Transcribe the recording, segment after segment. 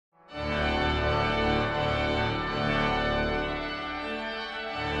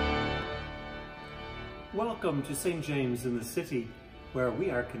welcome to St. James in the City, where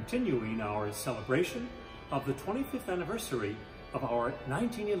we are continuing our celebration of the 25th anniversary of our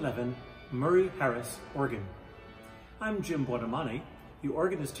 1911 Murray Harris organ. I'm Jim Buonamani, the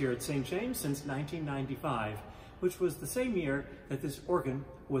organist here at St. James since 1995, which was the same year that this organ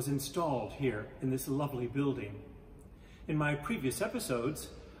was installed here in this lovely building. In my previous episodes,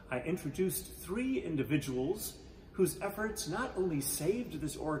 I introduced three individuals whose efforts not only saved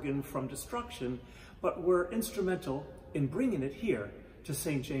this organ from destruction, but were instrumental in bringing it here to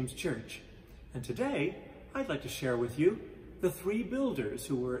St. James Church. And today, I'd like to share with you the three builders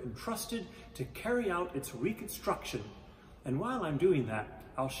who were entrusted to carry out its reconstruction. And while I'm doing that,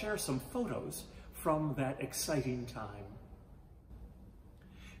 I'll share some photos from that exciting time.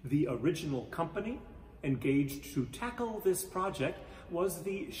 The original company engaged to tackle this project was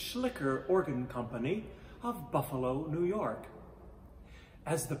the Schlicker Organ Company of Buffalo, New York.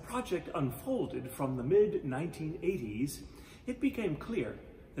 As the project unfolded from the mid-1980s, it became clear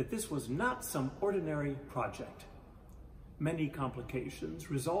that this was not some ordinary project. Many complications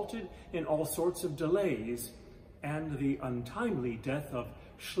resulted in all sorts of delays, and the untimely death of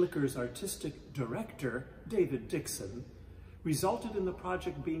Schlicker's artistic director, David Dixon, resulted in the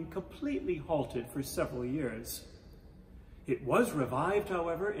project being completely halted for several years. It was revived,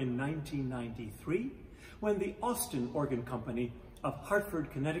 however, in 1993, when the Austin Organ Company of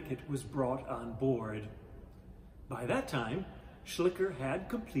Hartford, Connecticut was brought on board. By that time, Schlicker had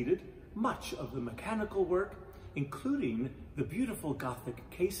completed much of the mechanical work, including the beautiful Gothic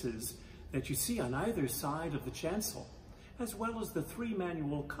cases that you see on either side of the chancel, as well as the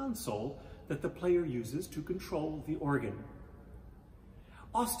three-manual console that the player uses to control the organ.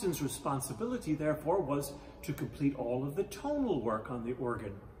 Austin's responsibility, therefore, was to complete all of the tonal work on the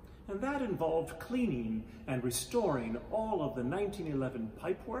organ, and that involved cleaning and restoring all of the 1911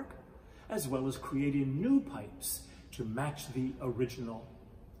 pipework, as well as creating new pipes to match the original.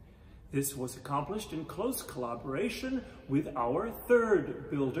 This was accomplished in close collaboration with our third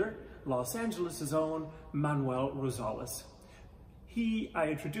builder, Los Angeles' own Manuel Rosales. I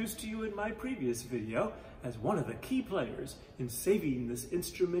introduced to you in my previous video as one of the key players in saving this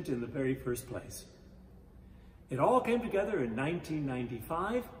instrument in the very first place. It all came together in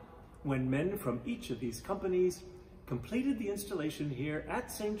 1995 when men from each of these companies completed the installation here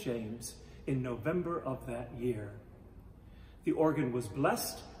at St. James in November of that year. The organ was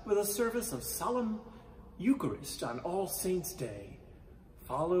blessed with a service of solemn Eucharist on All Saints' Day,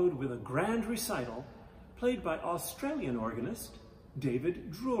 followed with a grand recital played by Australian organist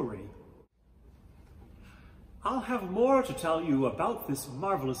David Drury. I'll have more to tell you about this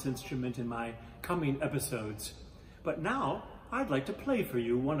marvelous instrument in my coming episodes, but now I'd like to play for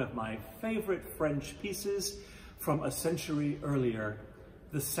you one of my favorite French pieces from a century earlier,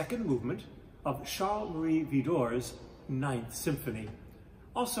 the second movement of Charles-Marie Widor's Ninth Symphony,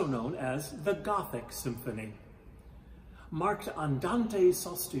 also known as the Gothic Symphony. Marked Andante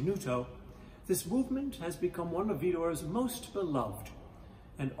Sostenuto, this movement has become one of Widor's most beloved,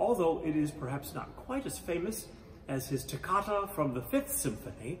 and although it is perhaps not quite as famous as his toccata from the Fifth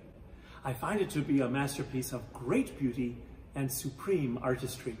Symphony, I find it to be a masterpiece of great beauty and supreme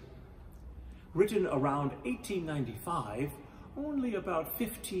artistry. Written around 1895, only about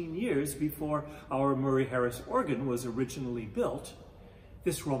 15 years before our Murray Harris organ was originally built,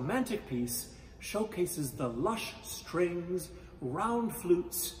 this romantic piece showcases the lush strings, round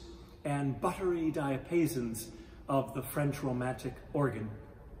flutes, and buttery diapasons of the French Romantic organ.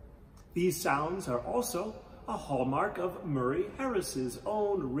 These sounds are also a hallmark of Murray Harris's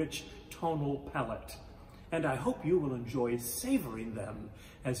own rich tonal palette, and I hope you will enjoy savoring them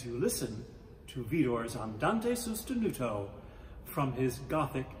as you listen to Widor's Andante Sostenuto from his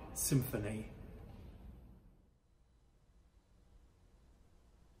Gothic Symphony.